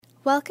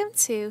Welcome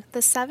to the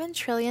 $7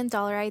 trillion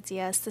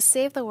Ideas to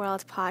Save the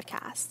World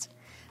podcast.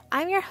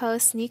 I'm your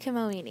host, Nika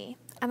Moini.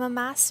 I'm a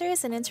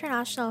master's in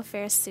international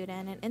affairs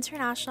student in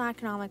international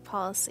economic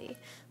policy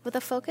with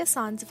a focus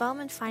on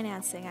development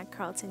financing at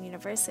Carleton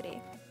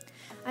University.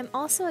 I'm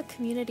also a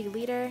community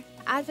leader,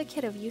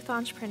 advocate of youth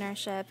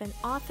entrepreneurship, and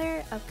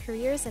author of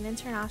Careers in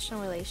International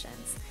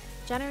Relations,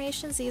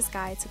 Generation Z's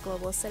Guide to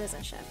Global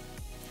Citizenship.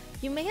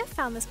 You may have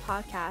found this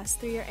podcast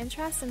through your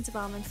interest in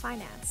development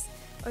finance,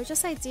 or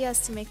just ideas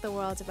to make the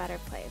world a better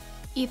place.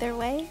 Either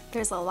way,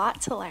 there's a lot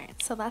to learn,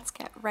 so let's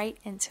get right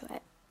into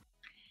it.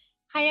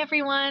 Hi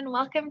everyone,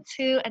 welcome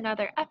to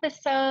another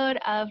episode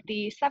of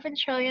the $7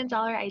 trillion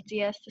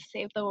Ideas to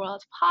Save the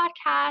World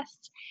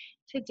podcast.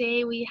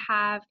 Today we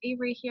have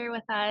Avery here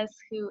with us,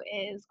 who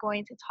is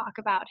going to talk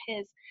about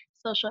his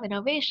social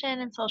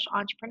innovation and social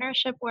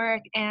entrepreneurship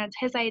work and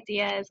his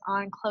ideas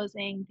on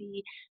closing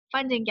the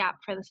funding gap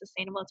for the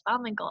Sustainable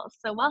Development Goals.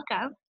 So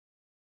welcome.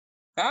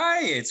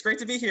 Hi, it's great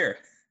to be here.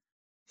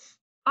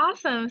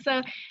 Awesome.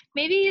 So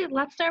maybe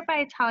let's start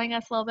by telling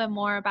us a little bit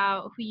more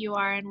about who you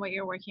are and what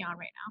you're working on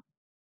right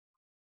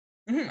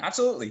now.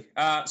 Absolutely.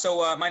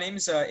 So my name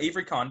is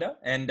Avery Conda,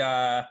 and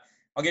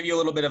I'll give you a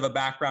little bit of a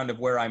background of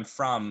where I'm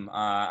from.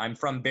 I'm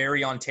from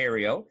Barrie,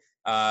 Ontario,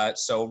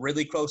 so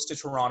really close to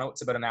Toronto.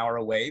 It's about an hour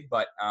away,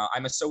 but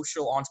I'm a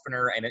social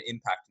entrepreneur and an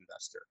impact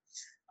investor.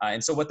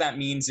 And so what that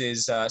means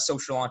is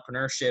social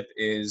entrepreneurship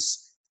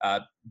is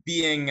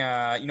being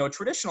a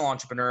traditional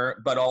entrepreneur,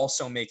 but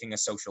also making a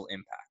social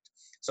impact.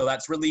 So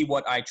that's really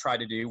what I try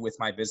to do with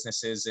my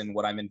businesses and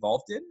what I'm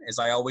involved in, is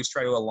I always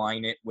try to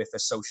align it with a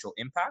social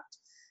impact.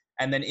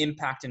 And then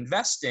impact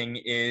investing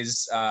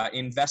is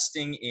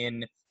investing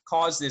in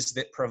causes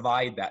that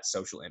provide that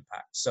social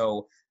impact.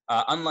 So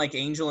unlike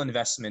angel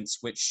investments,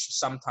 which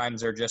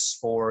sometimes are just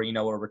for,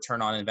 a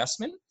return on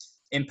investment,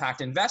 impact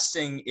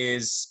investing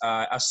is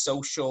a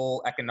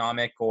social,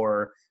 economic,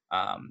 or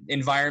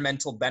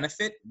environmental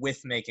benefit with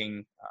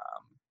making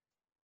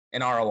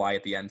an ROI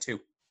at the end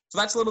too. So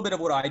that's a little bit of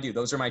what I do.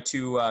 Those are my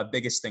two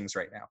biggest things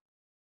right now.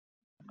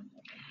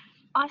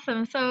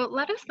 Awesome. So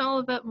let us know a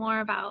little bit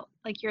more about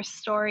your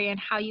story and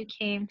how you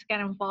came to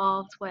get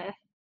involved with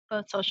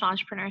both social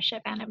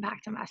entrepreneurship and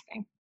impact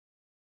investing.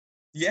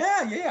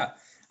 Yeah.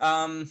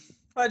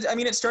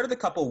 It started a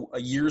couple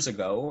years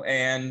ago,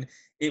 and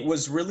it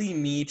was really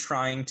me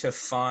trying to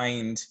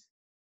find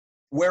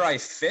where I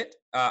fit.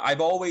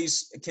 I've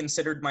always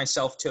considered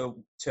myself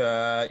to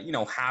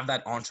have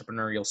that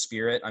entrepreneurial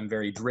spirit. I'm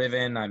very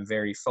driven. I'm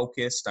very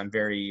focused. I'm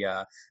very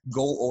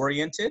goal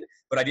oriented,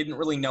 but I didn't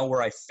really know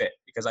where I fit,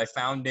 because I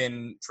found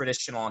in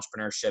traditional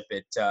entrepreneurship,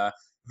 it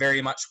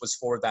very much was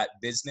for that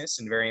business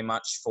and very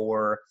much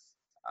for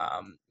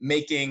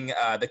making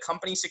the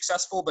company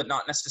successful, but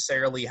not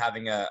necessarily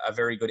having a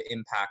very good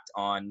impact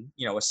on,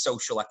 a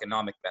social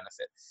economic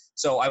benefit.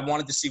 So I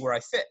wanted to see where I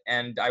fit.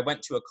 And I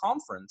went to a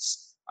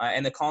conference,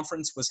 and the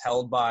conference was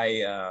held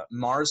by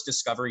Mars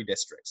Discovery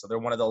District. So they're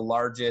one of the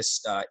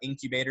largest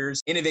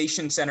incubators,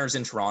 innovation centers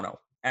in Toronto.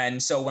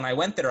 And so when I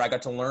went there, I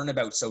got to learn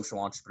about social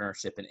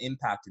entrepreneurship and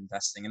impact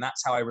investing. And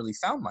that's how I really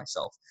found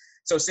myself.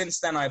 So since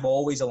then, I've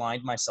always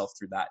aligned myself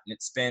through that. And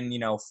it's been,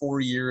 4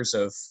 years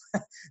of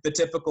the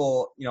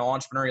typical,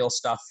 entrepreneurial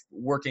stuff,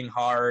 working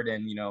hard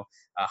and,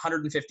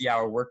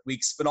 150-hour work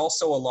weeks, but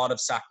also a lot of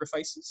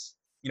sacrifices.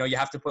 You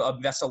have to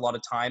invest a lot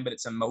of time, but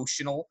it's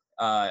emotional.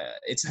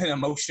 It's an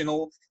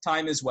emotional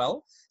time as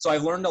well. So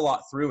I've learned a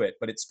lot through it,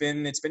 but it's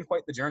been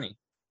quite the journey.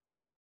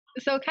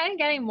 So kind of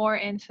getting more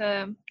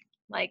into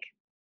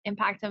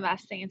impact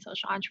investing and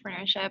social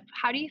entrepreneurship,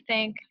 how do you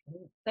think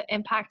the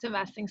impact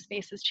investing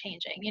space is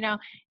changing?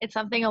 It's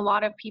something a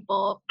lot of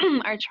people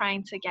are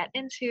trying to get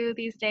into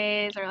these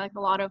days, or a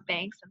lot of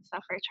banks and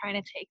stuff are trying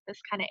to take this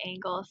kind of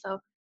angle. So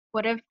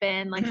what have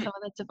been some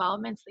of the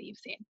developments that you've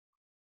seen?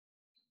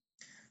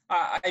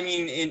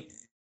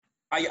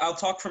 I'll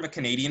talk from a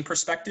Canadian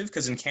perspective,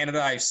 because in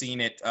Canada, I've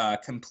seen it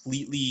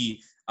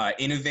completely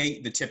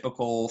innovate the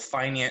typical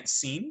finance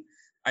scene.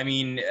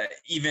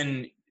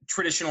 Even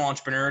traditional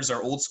entrepreneurs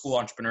or old school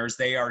entrepreneurs,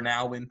 they are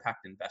now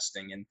impact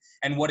investing.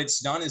 And what it's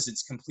done is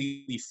it's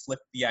completely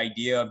flipped the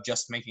idea of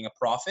just making a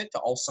profit to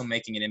also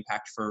making an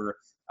impact for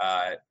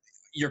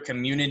your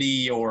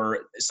community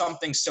or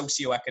something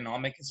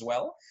socioeconomic as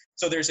well.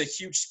 So there's a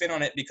huge spin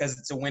on it, because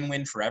it's a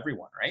win-win for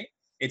everyone, right?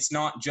 It's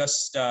not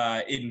just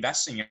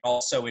investing, you're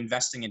also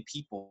investing in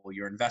people,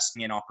 you're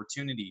investing in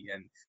opportunity,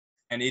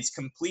 and it's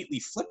completely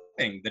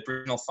flipping the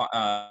traditional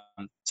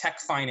tech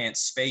finance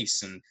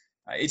space. And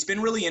it's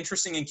been really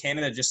interesting in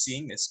Canada just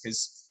seeing this,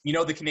 because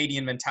the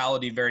Canadian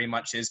mentality very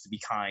much is to be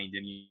kind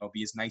and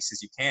be as nice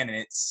as you can, and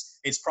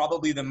it's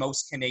probably the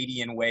most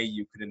Canadian way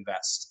you could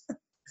invest.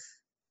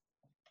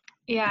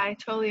 Yeah, I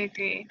totally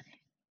agree.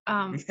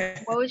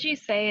 What would you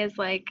say is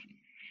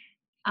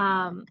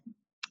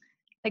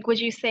would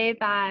you say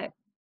that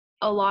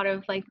a lot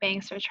of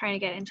banks are trying to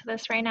get into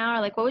this right now,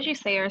 or what would you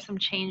say are some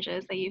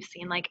changes that you've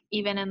seen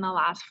even in the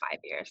last 5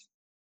 years?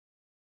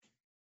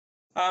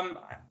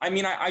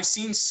 I've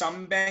seen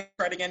some banks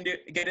try to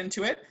get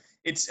into it.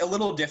 It's a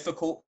little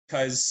difficult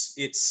because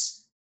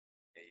it's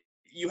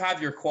you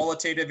have your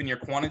qualitative and your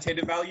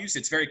quantitative values.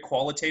 It's very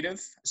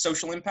qualitative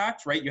social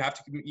impact, right?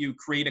 You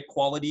create a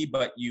quality,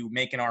 but you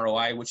make an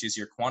ROI, which is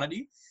your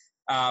quantity.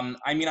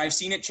 I mean, I've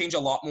seen it change a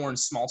lot more in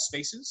small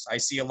spaces. I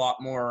see a lot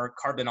more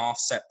carbon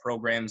offset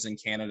programs in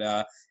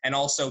Canada, and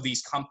also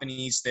these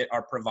companies that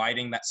are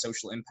providing that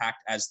social impact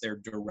as their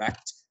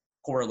direct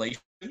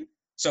correlation.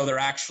 So they're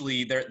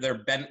actually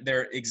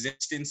their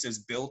existence is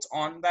built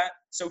on that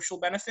social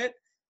benefit.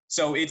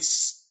 So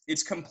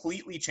it's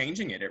completely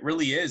changing it. It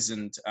really is,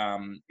 and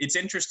it's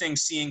interesting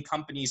seeing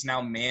companies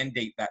now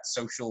mandate that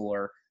social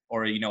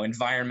or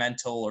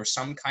environmental or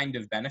some kind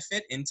of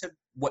benefit into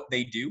what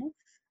they do,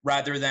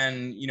 rather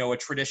than a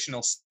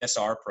traditional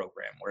CSR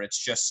program where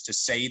it's just to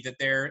say that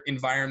they're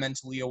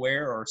environmentally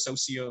aware or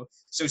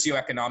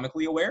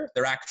socioeconomically aware.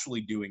 They're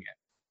actually doing it.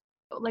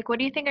 Like, what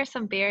do you think are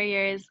some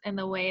barriers in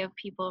the way of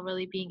people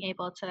really being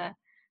able to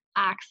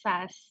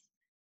access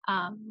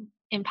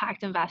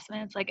impact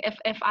investments? Like,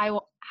 if I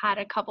had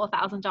a couple of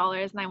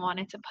 $1,000s and I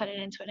wanted to put it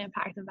into an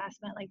impact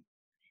investment, like,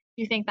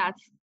 do you think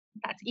that's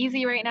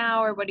easy right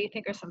now, or what do you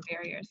think are some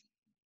barriers?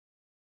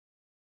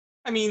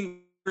 I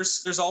mean,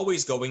 there's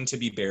always going to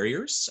be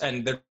barriers,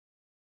 and there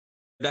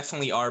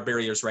definitely are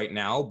barriers right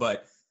now,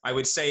 but I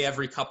would say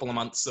every couple of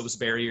months those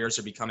barriers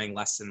are becoming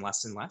less and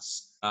less and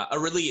less. A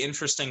really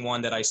interesting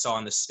one that I saw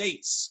in the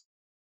States,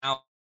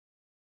 now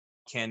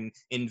can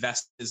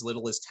invest as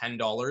little as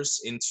 $10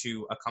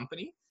 into a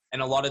company,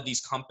 and a lot of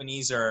these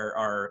companies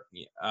are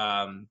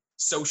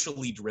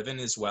socially driven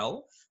as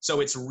well. So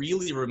it's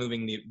really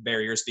removing the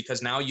barriers,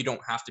 because now you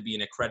don't have to be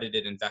an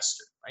accredited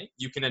investor, right?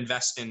 You can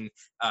invest in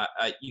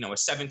a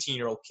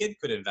 17-year-old kid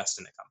could invest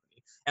in a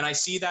company. And I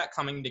see that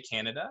coming to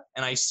Canada,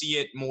 and I see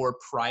it more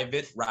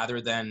private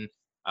rather than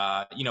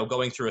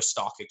going through a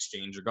stock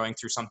exchange or going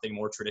through something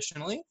more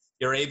traditionally.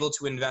 You're able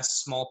to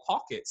invest small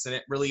pockets, and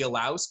it really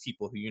allows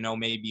people who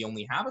maybe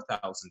only have $1,000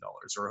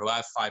 or who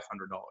have $500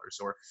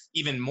 or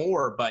even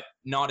more, but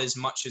not as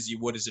much as you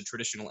would as a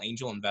traditional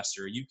angel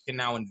investor. You can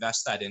now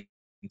invest that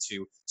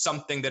into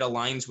something that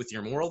aligns with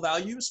your moral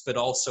values, but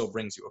also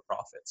brings you a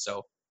profit.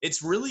 So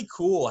it's really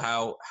cool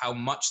how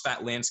much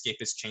that landscape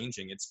is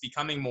changing. It's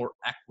becoming more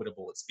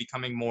equitable. It's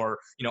becoming more,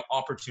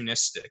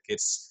 opportunistic.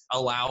 It's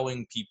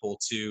allowing people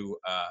to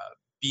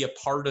be a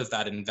part of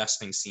that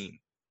investing scene.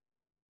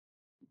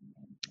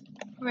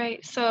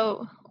 Right.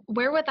 So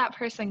where would that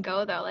person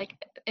go though? Like,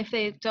 if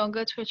they don't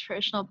go to a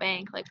traditional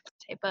bank, like,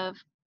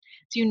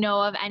 do you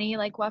know of any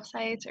like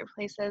websites or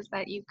places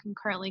that you can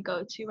currently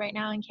go to right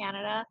now in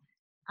Canada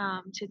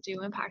to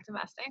do impact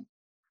investing?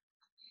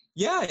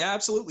 Yeah,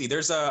 absolutely.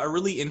 There's a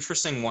really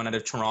interesting one out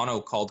of Toronto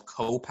called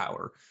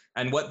CoPower.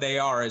 And what they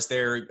are is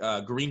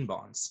they're green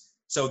bonds.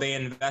 So they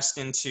invest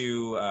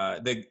into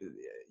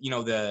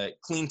the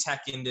clean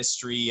tech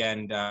industry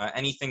and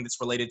anything that's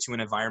related to an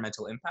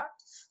environmental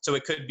impact. So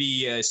it could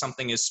be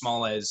something as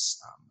small as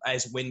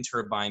wind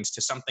turbines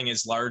to something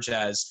as large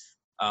as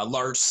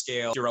large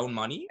scale your own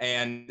money.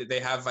 And they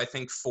have, I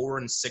think, 4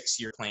 and 6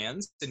 year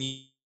plans. And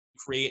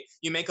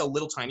you make a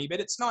little tiny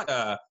bit. It's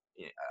not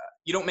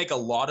you don't make a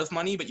lot of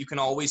money, but you can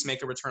always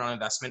make a return on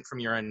investment from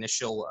your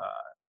initial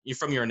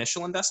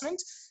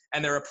investment.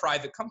 And they're a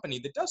private company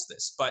that does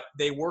this, but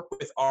they work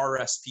with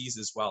RSPs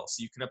as well.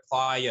 So you can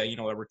apply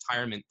a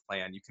retirement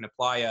plan. You can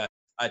apply a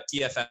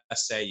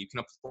TFSA. You can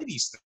apply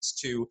these things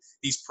to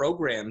these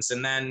programs,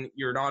 and then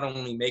you're not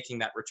only making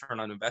that return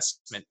on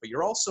investment, but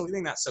you're also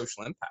doing that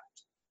social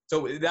impact.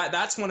 So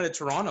that's one of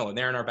Toronto, and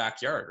they're in our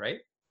backyard, right?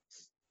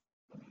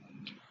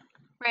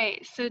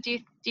 Right. So do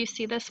you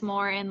see this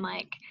more in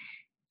like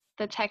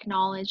the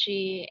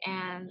technology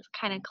and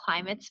kind of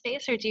climate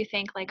space, or do you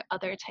think like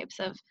other types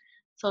of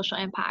social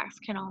impacts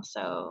can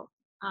also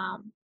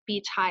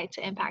be tied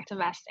to impact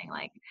investing,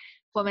 like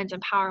women's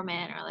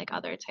empowerment or like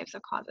other types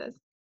of causes?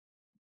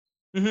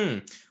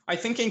 I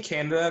think in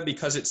Canada,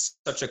 because it's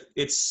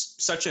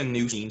such a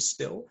new scene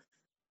still,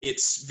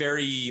 it's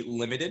very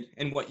limited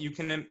in what you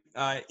can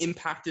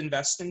impact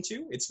invest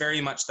into. It's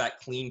very much that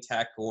clean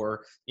tech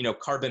or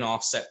carbon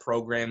offset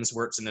programs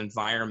where it's an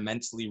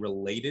environmentally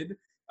related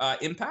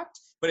impact.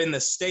 But in the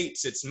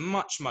States, it's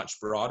much, much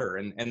broader.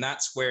 And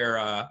that's where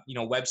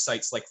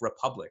websites like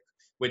Republic,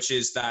 which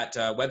is that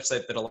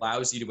website that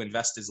allows you to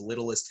invest as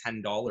little as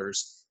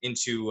 $10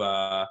 into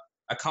a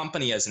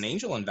company as an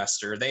angel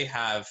investor. They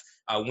have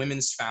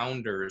women's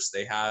founders,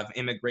 they have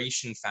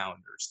immigration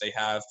founders, they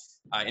have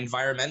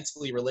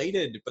environmentally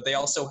related, but they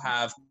also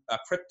have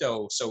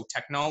crypto, so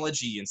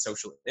technology and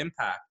social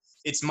impact.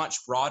 It's much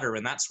broader,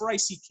 and that's where I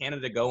see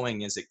Canada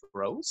going as it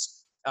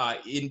grows,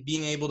 in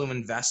being able to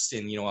invest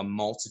in a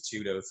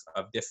multitude of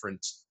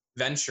different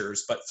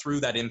ventures, but through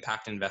that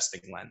impact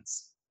investing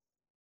lens.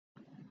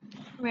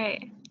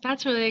 Right.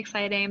 That's really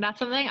exciting. That's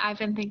something I've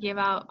been thinking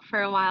about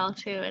for a while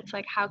too. It's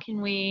like, how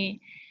can we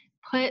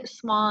put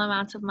small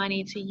amounts of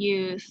money to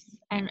use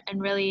and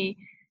really,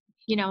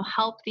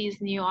 help these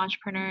new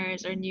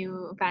entrepreneurs or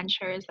new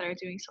ventures that are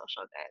doing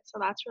social good. So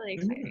that's really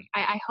exciting.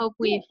 I hope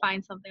we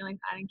find something like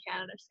that in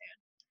Canada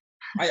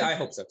soon. I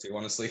hope so too,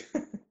 honestly.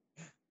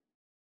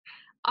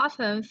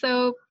 Awesome.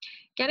 So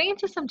getting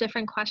into some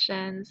different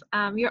questions,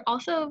 you're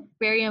also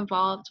very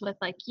involved with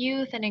like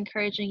youth and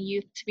encouraging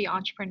youth to be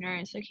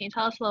entrepreneurs. So can you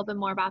tell us a little bit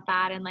more about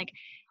that and like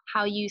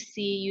how you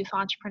see youth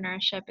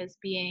entrepreneurship as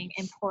being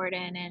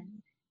important and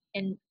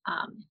in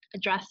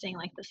addressing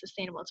like the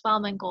sustainable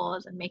development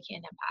goals and making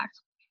an impact?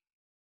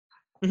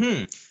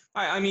 Hmm.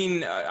 I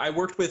mean, I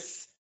worked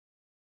with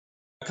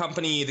a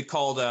company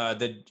called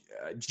the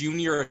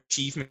Junior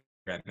Achievement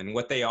Program, and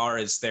what they are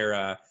is they're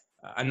a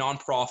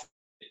nonprofit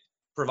that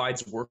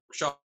provides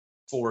workshops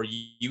for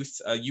youth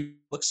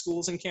public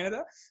schools in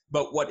Canada.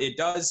 But what it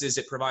does is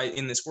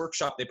in this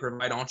workshop they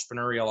provide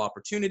entrepreneurial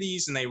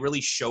opportunities and they really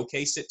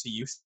showcase it to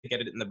youth to get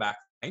it in the back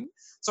line.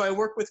 So I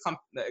work with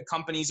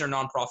companies or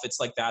nonprofits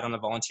like that on a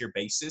volunteer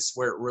basis,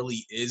 where it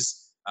really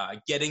is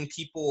getting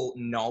people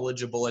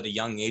knowledgeable at a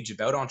young age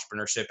about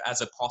entrepreneurship as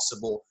a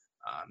possible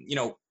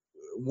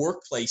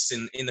workplace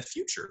in the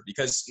future,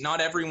 because not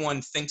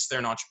everyone thinks they're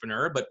an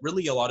entrepreneur, but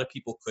really a lot of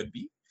people could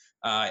be.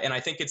 And I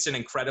think it's an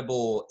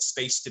incredible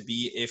space to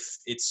be if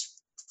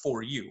it's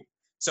for you.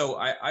 So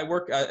I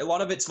work, a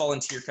lot of it's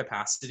volunteer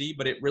capacity,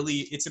 but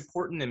it's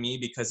important to me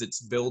because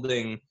it's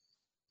building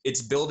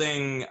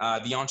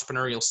the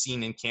entrepreneurial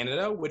scene in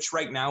Canada, which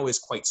right now is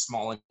quite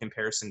small in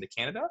comparison to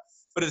Canada,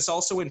 but it's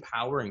also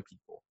empowering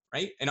people,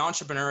 right? An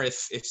entrepreneur,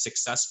 if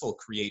successful,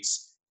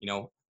 creates,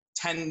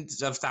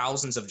 tens of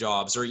thousands of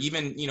jobs, or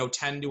even,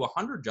 10 to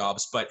 100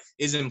 jobs, but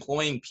is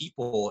employing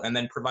people and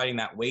then providing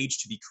that wage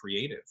to be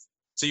creative.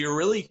 So you're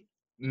really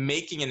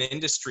making an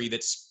industry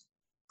that's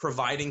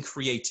providing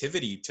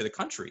creativity to the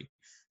country.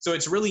 So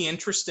it's really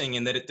interesting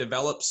in that it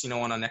develops,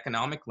 on an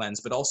economic lens,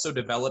 but also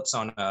develops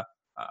on a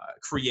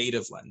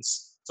creative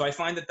lens. So I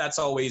find that that's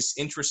always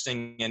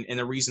interesting, and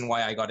the reason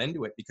why I got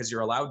into it, because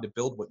you're allowed to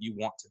build what you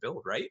want to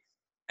build, right?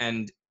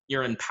 And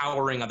you're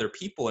empowering other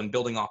people and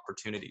building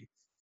opportunity.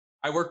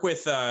 I work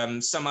with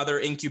some other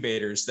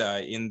incubators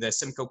in the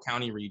Simcoe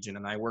County region,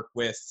 and I work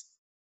with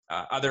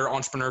other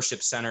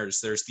entrepreneurship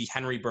centers. There's the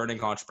Henry Burning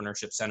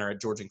Entrepreneurship Center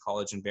at Georgian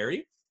College in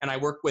Barrie, and I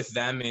work with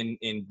them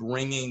in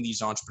bringing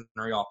these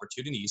entrepreneurial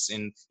opportunities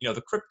in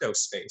the crypto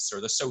space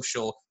or the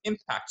social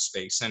impact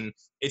space. And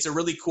it's a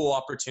really cool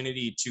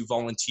opportunity to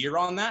volunteer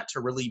on that, to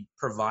really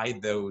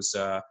provide those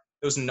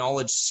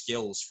knowledge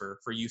skills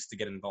for youth to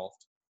get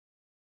involved.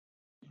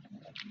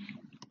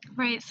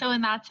 Right. So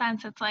in that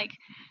sense, it's like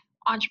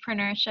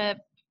entrepreneurship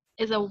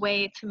is a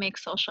way to make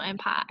social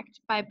impact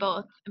by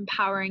both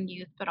empowering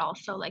youth, but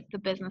also like the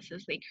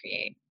businesses they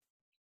create.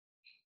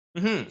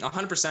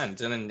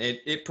 100%. And then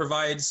it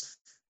provides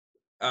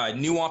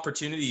new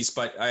opportunities.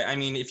 But I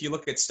mean, if you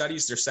look at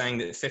studies, they're saying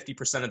that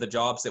 50% of the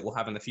jobs that we'll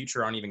have in the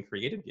future aren't even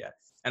created yet.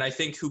 And I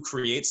think who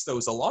creates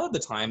those a lot of the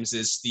times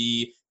is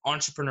the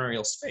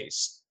entrepreneurial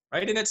space,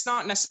 right? And it's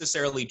not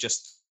necessarily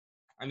just,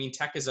 I mean,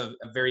 tech is a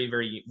very,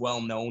 very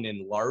well-known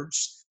and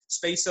large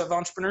space of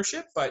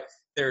entrepreneurship, but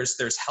there's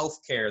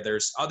healthcare,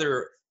 there's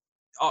other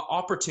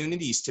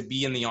opportunities to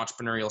be in the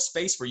entrepreneurial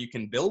space where you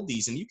can build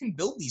these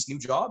new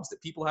jobs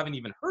that people haven't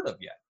even heard of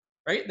yet,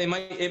 right?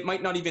 It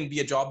might not even be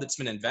a job that's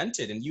been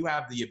invented, and you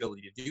have the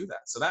ability to do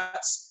that. So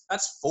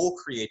that's full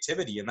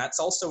creativity, and that's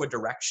also a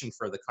direction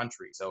for the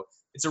country. So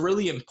it's a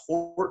really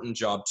important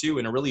job too,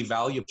 and a really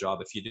valuable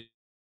job if you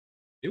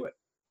do it.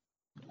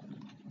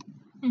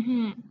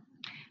 Mm-hmm.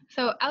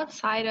 So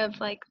outside of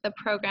like the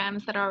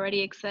programs that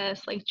already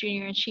exist, like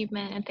junior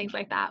achievement and things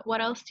like that,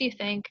 what else do you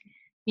think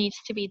needs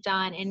to be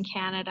done in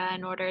Canada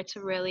in order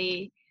to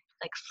really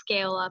like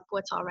scale up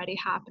what's already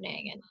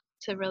happening and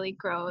to really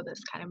grow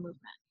this kind of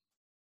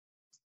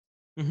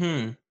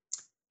movement?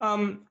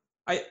 Um,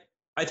 I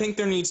I think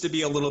there needs to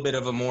be a little bit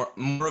of a more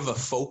of a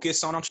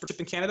focus on entrepreneurship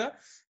in Canada.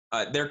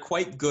 They're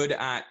quite good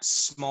at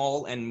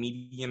small and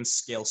medium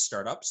scale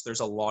startups. There's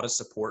a lot of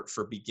support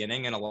for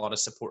beginning and a lot of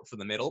support for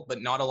the middle,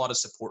 but not a lot of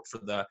support for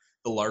the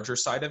larger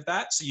side of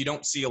that. So you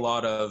don't see a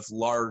lot of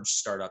large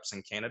startups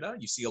in Canada.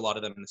 You see a lot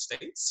of them in the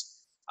States.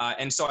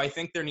 And so I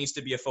think there needs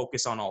to be a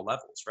focus on all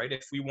levels, right?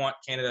 If we want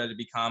Canada to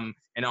become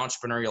an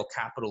entrepreneurial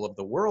capital of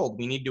the world,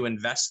 we need to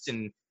invest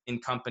in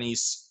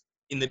companies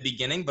in the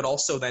beginning, but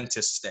also then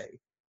to stay.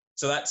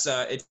 So that's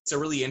it's a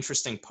really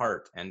interesting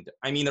part. And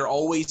I mean, there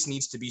always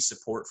needs to be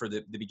support for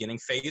the beginning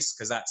phase,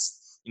 because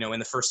that's, in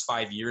the first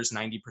 5 years,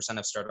 90%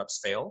 of startups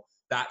fail.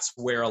 That's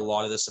where a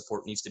lot of the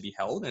support needs to be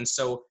held. And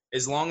so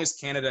as long as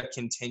Canada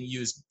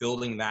continues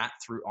building that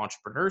through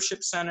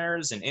entrepreneurship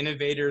centers and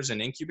innovators and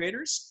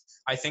incubators,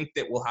 I think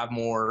that we'll have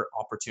more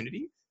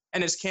opportunity.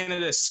 And as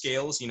Canada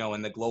scales,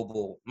 in the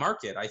global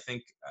market, I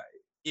think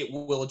it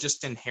will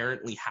just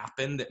inherently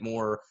happen that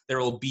there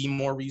will be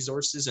more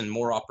resources and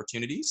more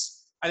opportunities.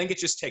 I think it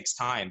just takes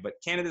time, but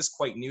Canada's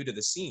quite new to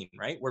the scene,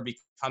 right? We're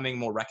becoming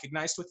more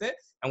recognized with it,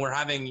 and we're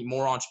having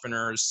more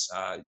entrepreneurs,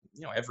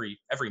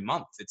 every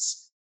month.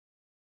 It's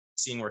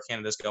seeing where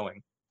Canada's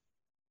going.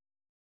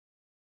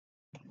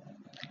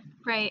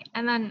 Right.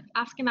 And then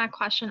asking that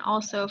question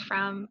also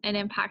from an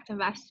impact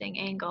investing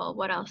angle,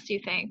 what else do you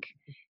think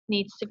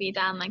needs to be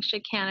done? Like,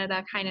 should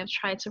Canada kind of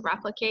try to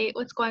replicate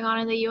what's going on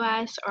in the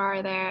US, or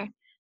are there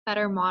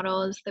better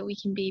models that we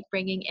can be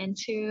bringing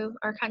into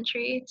our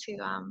country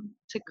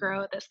to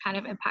grow this kind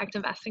of impact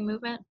investing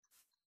movement?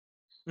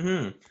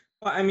 Hmm.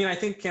 Well, I mean, I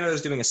think Canada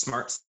is doing a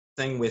smart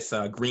thing with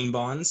green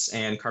bonds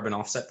and carbon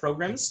offset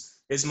programs.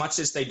 As much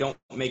as they don't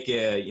make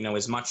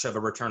as much of a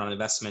return on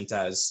investment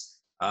as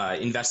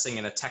investing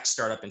in a tech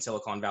startup in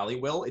Silicon Valley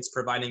will, it's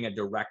providing a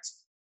direct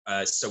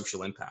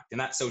social impact, and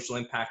that social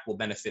impact will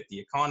benefit the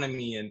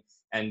economy.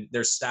 And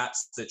there's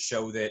stats that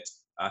show that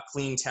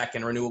clean tech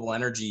and renewable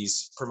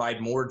energies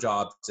provide more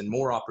jobs and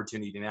more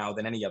opportunity now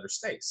than any other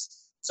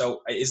space.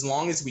 So as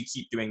long as we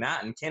keep doing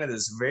that, and Canada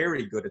is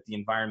very good at the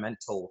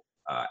environmental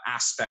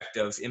aspect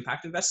of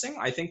impact investing,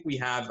 I think we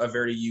have a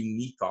very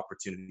unique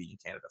opportunity in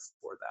Canada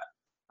for that.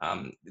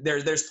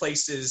 There's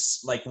places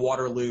like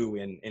Waterloo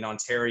in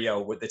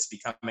Ontario that's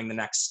becoming the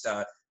next,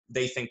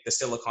 they think, the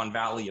Silicon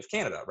Valley of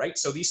Canada, right?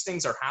 So these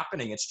things are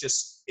happening. It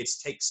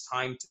takes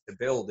time to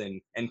build,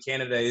 and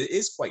Canada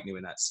is quite new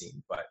in that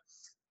scene. But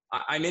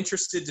I'm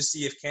interested to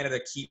see if Canada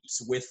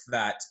keeps with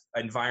that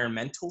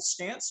environmental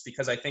stance,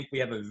 because I think we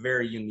have a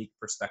very unique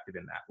perspective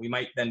in that. We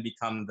might then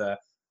become the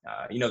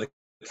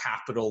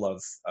capital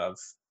of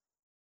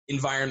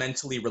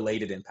environmentally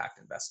related impact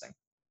investing.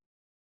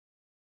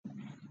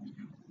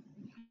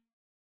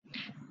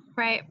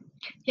 Right.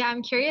 Yeah,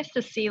 I'm curious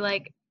to see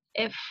like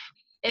if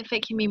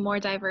it can be more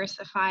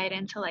diversified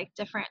into like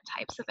different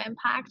types of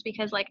impact,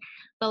 because like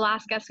the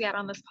last guest we had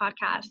on this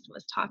podcast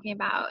was talking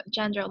about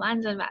gender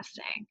lens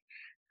investing,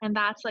 and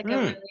that's like a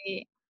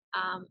really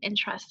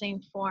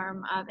interesting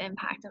form of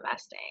impact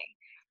investing.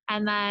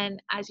 And then,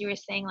 as you were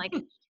saying, like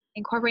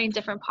incorporating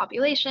different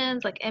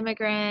populations like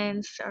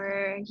immigrants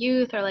or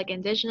youth or like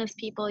indigenous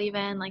people,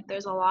 even like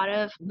there's a lot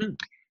of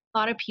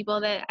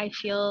people that I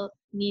feel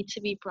need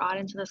to be brought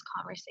into this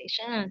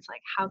conversation, and it's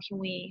like, how can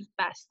we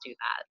best do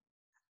that?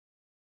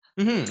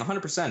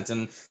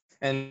 100%.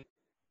 And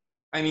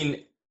I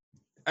mean,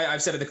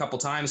 I've said it a couple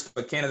times,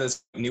 but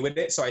Canada's new at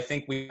it, so I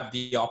think we have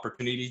the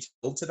opportunity to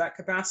build to that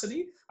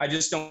capacity. I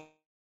just don't know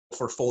if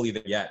we're fully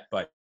there yet,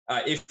 but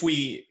if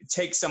we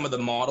take some of the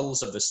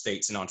models of the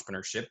States in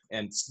entrepreneurship,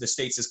 and the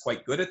States is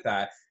quite good at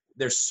that,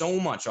 there's so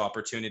much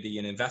opportunity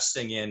in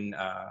investing in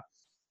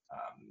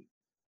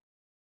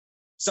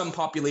some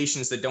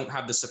populations that don't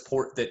have the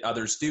support that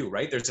others do,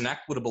 right? There's an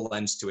equitable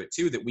lens to it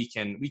too, that we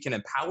can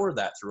empower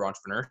that through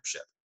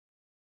entrepreneurship.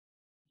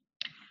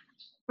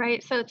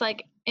 Right. So it's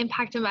like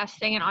impact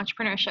investing and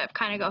entrepreneurship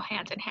kind of go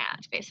hand in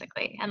hand,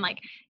 basically. And like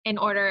in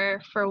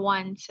order for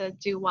one to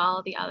do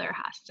well, the other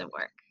has to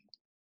work.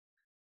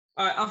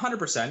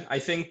 100%. I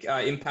think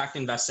impact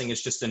investing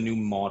is just a new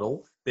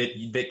model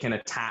that can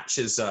attach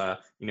as a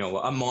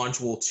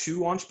module to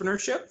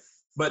entrepreneurship,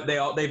 but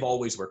they've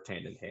always worked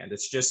hand in hand.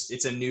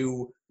 It's a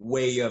new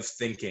way of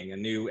thinking, a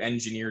new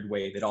engineered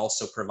way that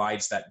also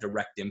provides that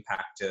direct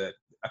impact to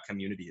a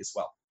community as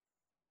well.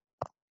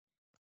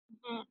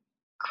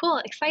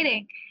 Cool,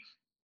 exciting.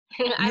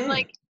 I'm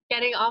like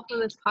getting off of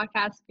this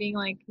podcast being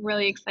like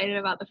really excited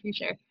about the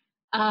future.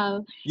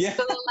 So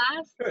the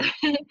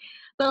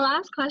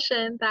last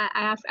question that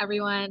I ask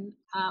everyone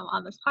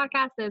on this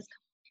podcast is,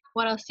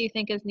 what else do you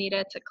think is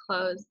needed to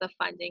close the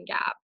funding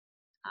gap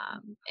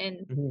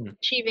in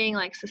achieving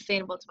like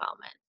sustainable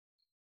development?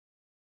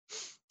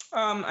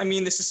 I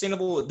mean, the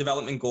sustainable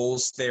development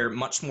goals, they're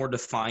much more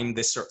defined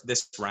this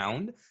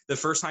round. The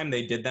first time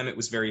they did them, it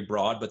was very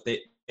broad, but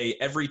they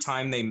every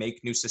time they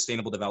make new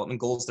sustainable development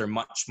goals, they're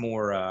much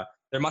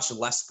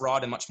less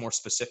broad and much more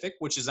specific,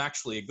 which is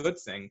actually a good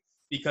thing,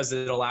 because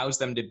it allows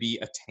them to be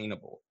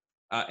attainable.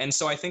 And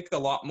so I think a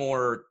lot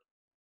more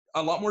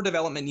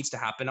development needs to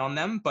happen on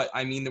them. But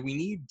I mean, we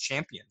need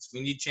champions. We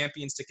need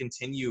champions to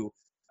continue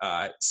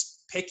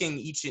picking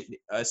each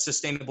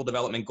sustainable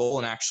development goal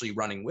and actually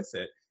running with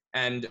it.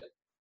 And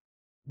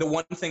the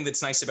one thing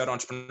that's nice about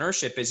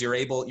entrepreneurship is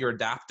you're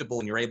adaptable,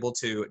 and you're able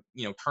to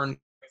turn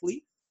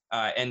quickly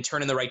and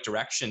turn in the right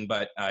direction.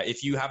 But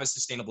if you have a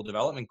sustainable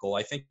development goal,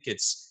 I think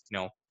it's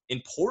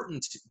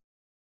important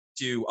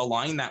to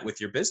align that with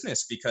your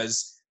business,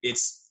 because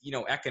it's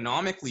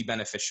economically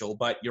beneficial,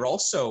 but you're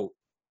also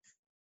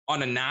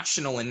on a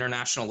national,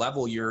 international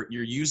level, you're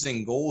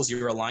using goals,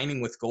 you're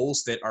aligning with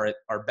goals that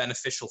are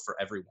beneficial for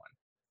everyone.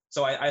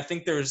 So I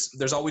think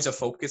there's always a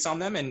focus on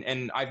them,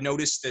 and I've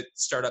noticed that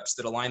startups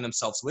that align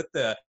themselves with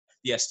the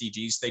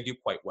SDGs, they do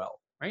quite well,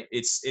 right?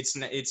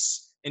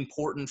 It's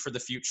important for the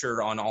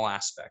future on all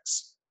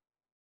aspects.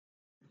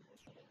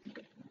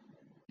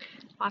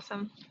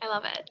 Awesome. I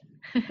love it.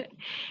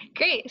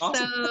 Great.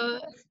 Awesome.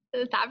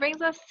 So that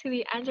brings us to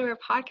the end of our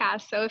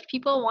podcast. So if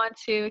people want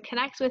to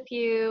connect with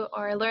you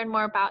or learn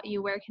more about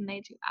you, where can they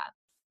do that?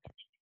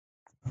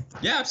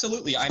 Yeah,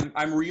 absolutely.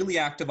 I'm really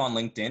active on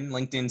LinkedIn.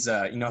 LinkedIn's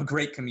a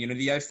great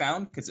community I've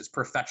found, because it's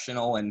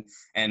professional and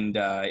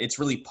it's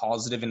really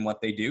positive in what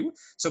they do.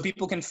 So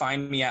people can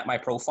find me at my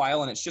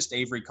profile, and it's just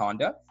Avery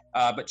Conda.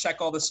 But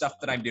check all the stuff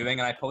that I'm doing,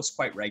 and I post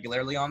quite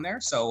regularly on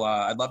there. So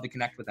I'd love to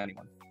connect with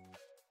anyone.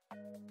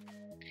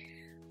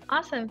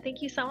 Awesome.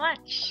 Thank you so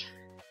much.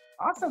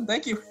 Awesome.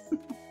 Thank you.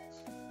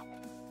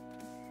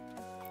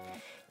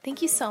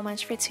 Thank you so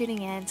much for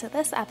tuning in to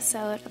this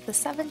episode of the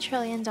 $7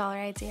 Trillion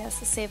Ideas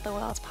to Save the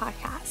World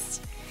podcast.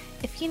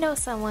 If you know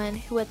someone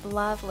who would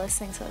love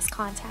listening to this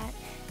content,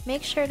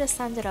 make sure to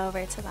send it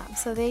over to them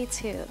so they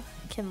too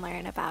can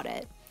learn about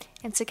it.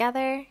 And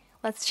together,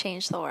 let's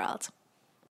change the world.